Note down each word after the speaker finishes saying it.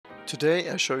Today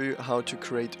I show you how to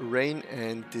create rain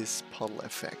and this puddle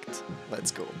effect.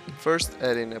 Let's go. First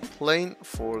add in a plane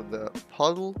for the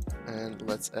puddle and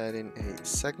let's add in a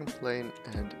second plane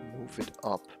and move it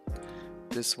up.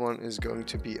 This one is going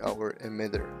to be our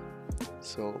emitter.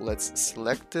 So let's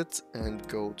select it and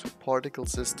go to particle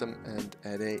system and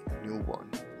add a new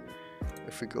one.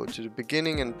 If we go to the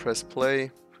beginning and press play,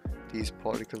 these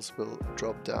particles will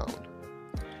drop down.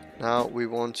 Now we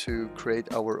want to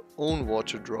create our own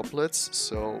water droplets,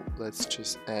 so let's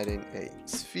just add in a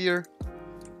sphere,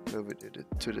 move it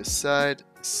to the side,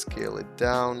 scale it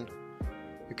down.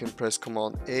 You can press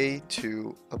Command A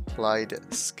to apply the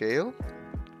scale,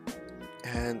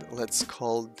 and let's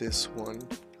call this one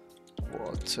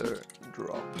water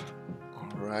drop.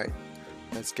 Alright,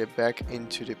 let's get back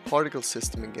into the particle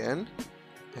system again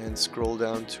and scroll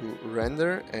down to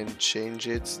render and change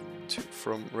it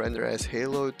from render as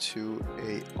halo to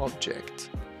a object.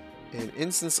 In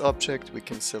instance object we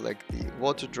can select the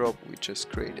water drop we just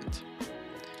created.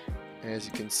 As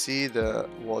you can see, the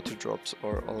water drops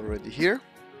are already here,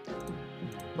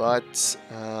 but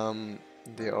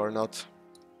they are not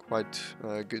quite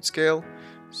a good scale,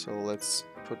 so let's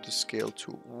put the scale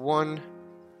to 1.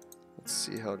 Let's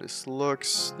see how this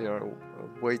looks. They are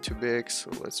way too big,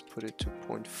 so let's put it to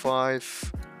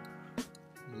 0.5.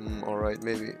 Alright,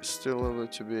 maybe still a little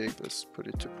bit too big. Let's put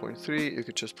it to 0.3. You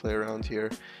could just play around here,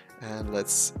 and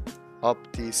let's up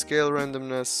the scale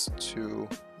randomness to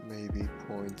maybe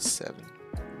 0.7,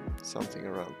 something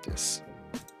around this.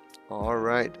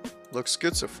 Alright, looks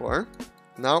good so far.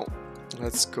 Now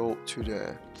let's go to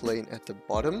the plane at the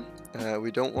bottom.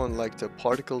 We don't want like the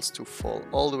particles to fall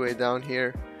all the way down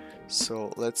here,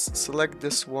 so let's select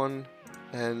this one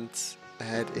and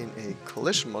add in a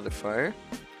collision modifier.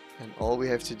 And all we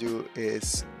have to do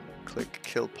is click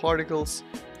kill particles,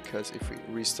 because if we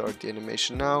restart the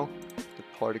animation now, the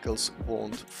particles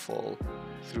won't fall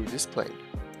through this plane.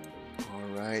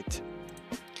 Alright.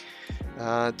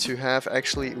 To have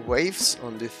actually waves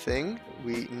on this thing,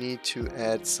 we need to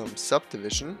add some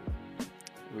subdivision.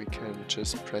 We can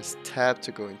just press tab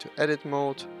to go into edit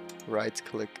mode, right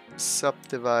click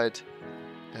subdivide,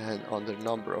 and under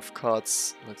number of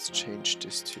cuts, let's change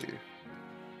this to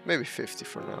maybe 50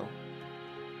 for now.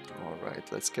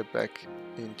 Alright, let's get back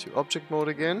into object mode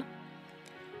again.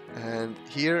 And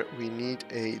here we need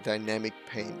a dynamic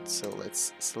paint. So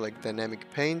let's select dynamic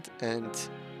paint and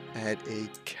add a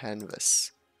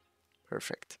canvas.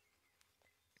 Perfect.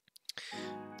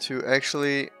 To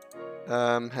actually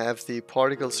have the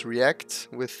particles react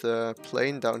with the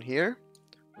plane down here,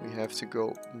 we have to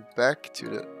go back to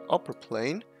the upper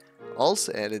plane.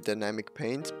 Also add a dynamic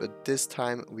paint, but this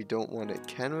time we don't want a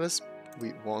canvas,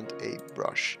 we want a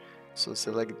brush. So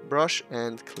select brush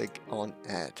and click on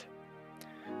add.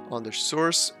 Under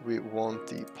source we want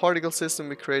the particle system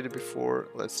we created before.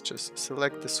 Let's just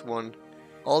select this one.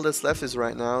 All that's left is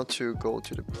right now to go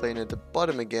to the plane at the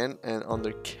bottom again, and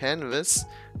under canvas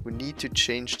we need to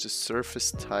change the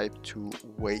surface type to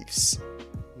waves.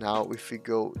 Now if we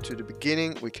go to the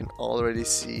beginning, we can already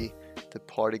see the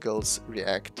particles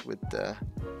react with the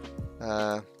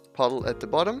puddle at the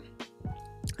bottom.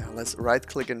 Let's right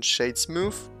click and shade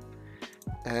smooth,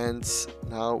 and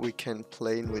now we can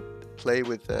play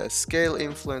with the scale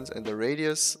influence and the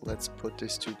radius. Let's put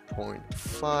this to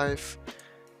 0.5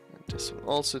 and this one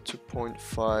also to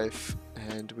 0.5,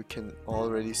 and we can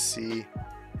already see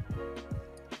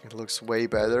it looks way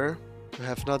better. We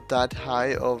have not that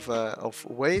high of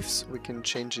waves. We can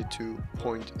change it to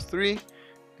 0.3.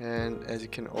 And as you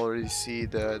can already see,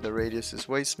 the radius is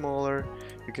way smaller.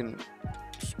 You can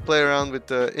play around with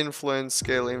the influence,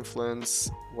 scale influence,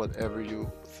 whatever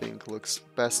you think looks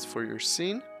best for your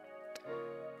scene.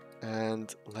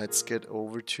 And let's get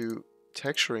over to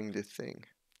texturing the thing.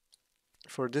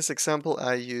 For this example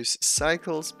I use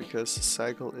cycles because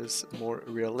cycle is more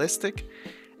realistic,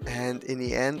 and in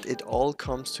the end it all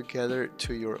comes together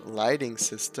to your lighting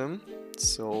system.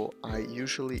 So I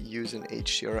usually use an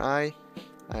HDRI.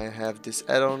 I have this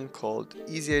add-on called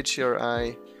Easy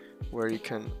HDRI, where you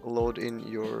can load in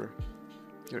your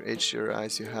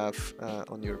HDRIs you have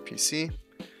on your PC.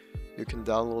 You can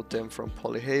download them from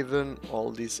Polyhaven.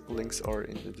 All these links are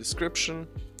in the description.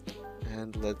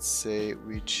 And let's say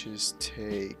we just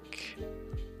take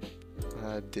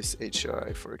this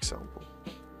HDRI for example.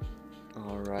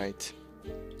 Alright.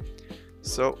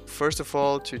 So first of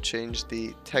all, to change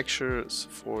the textures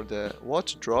for the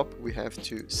water drop, we have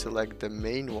to select the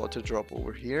main water drop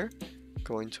over here.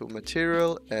 Go into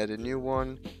material, add a new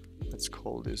one. Let's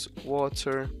call this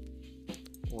water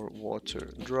or water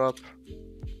drop.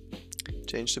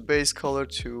 Change the base color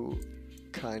to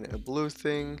kind of a blue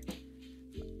thing.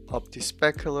 up the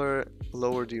specular,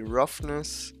 lower the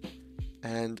roughness,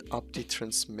 and up the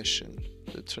transmission.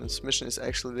 The transmission is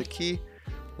actually the key.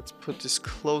 Let's put this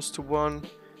close to 1.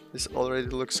 This already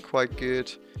looks quite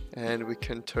good. And we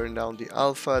can turn down the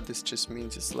alpha. This just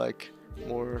means it's like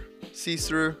more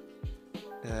see-through.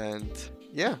 And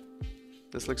yeah,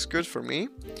 this looks good for me.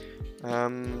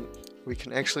 We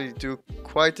can actually do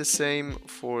quite the same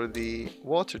for the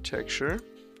water texture.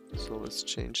 So let's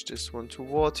change this one to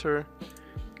water.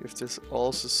 Give this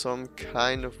also some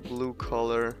kind of blue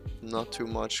color, not too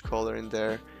much color in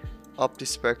there. Up the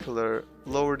specular,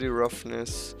 lower the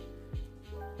roughness,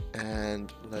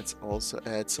 and let's also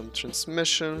add some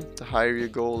transmission. The higher you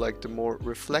go, like the more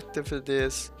reflective it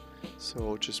is.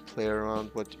 So just play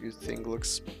around what you think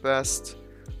looks best.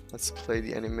 Let's play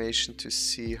the animation to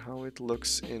see how it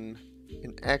looks in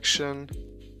action.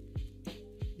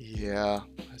 Yeah,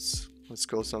 let's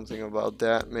go something about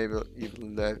that. Maybe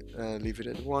even leave it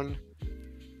at 1.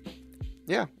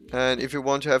 Yeah, and if you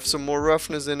want to have some more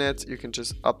roughness in it, you can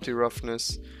just up the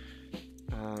roughness.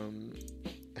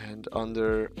 And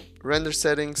under render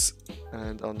settings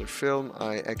and under film,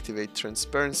 I activate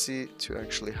transparency to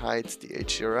actually hide the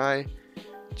HDRI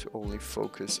to only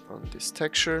focus on this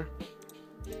texture.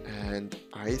 And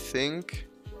I think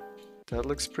that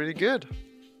looks pretty good.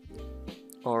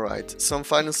 Alright, some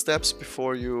final steps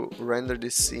before you render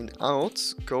this scene out.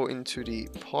 Go into the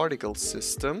particle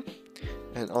system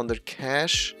and under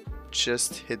cache,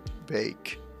 just hit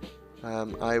bake.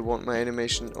 I want my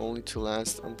animation only to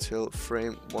last until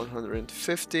frame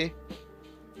 150.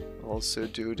 Also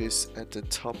do this at the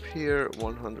top here,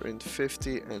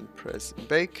 150, and press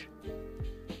bake.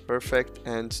 Perfect,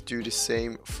 and do the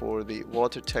same for the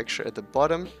water texture at the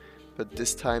bottom, but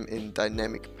this time in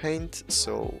dynamic paint.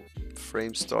 So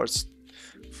frame starts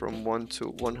from 1 to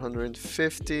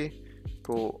 150,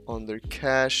 go under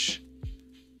cache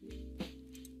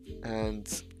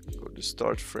and go to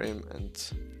start frame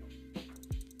and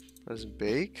press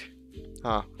bake.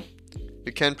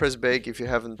 You can press bake if you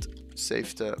haven't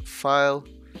saved the file.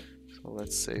 So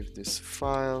let's save this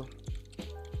file.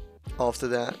 After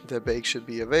that, the bake should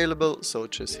be available, so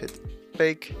just hit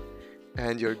bake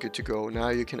and you're good to go. Now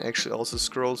you can actually also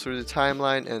scroll through the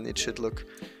timeline and it should look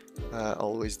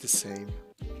always the same.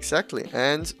 Exactly.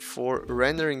 And for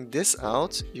rendering this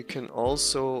out, you can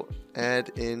also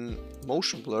add in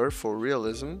motion blur for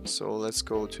realism. So let's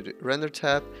go to the render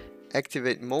tab,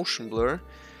 activate motion blur.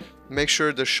 Make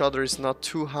sure the shutter is not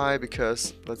too high,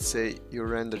 because let's say you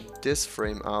render this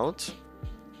frame out.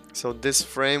 So this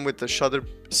frame with the shutter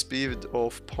speed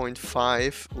of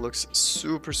 0.5 looks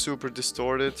super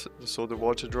distorted, so the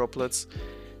water droplets.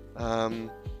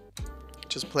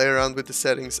 Just play around with the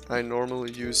settings. I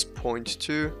normally use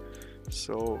 0.2,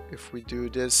 so if we do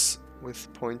this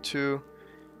with 0.2,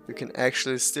 you can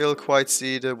actually still quite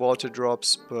see the water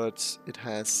drops, but it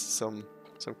has some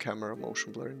camera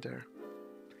motion blur in there.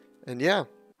 And yeah,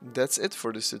 that's it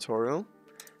for this tutorial.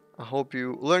 I hope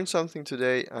you learned something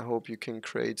today. I hope you can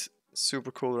create super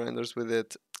cool renders with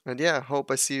it. And yeah, I hope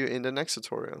I see you in the next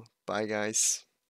tutorial. Bye guys.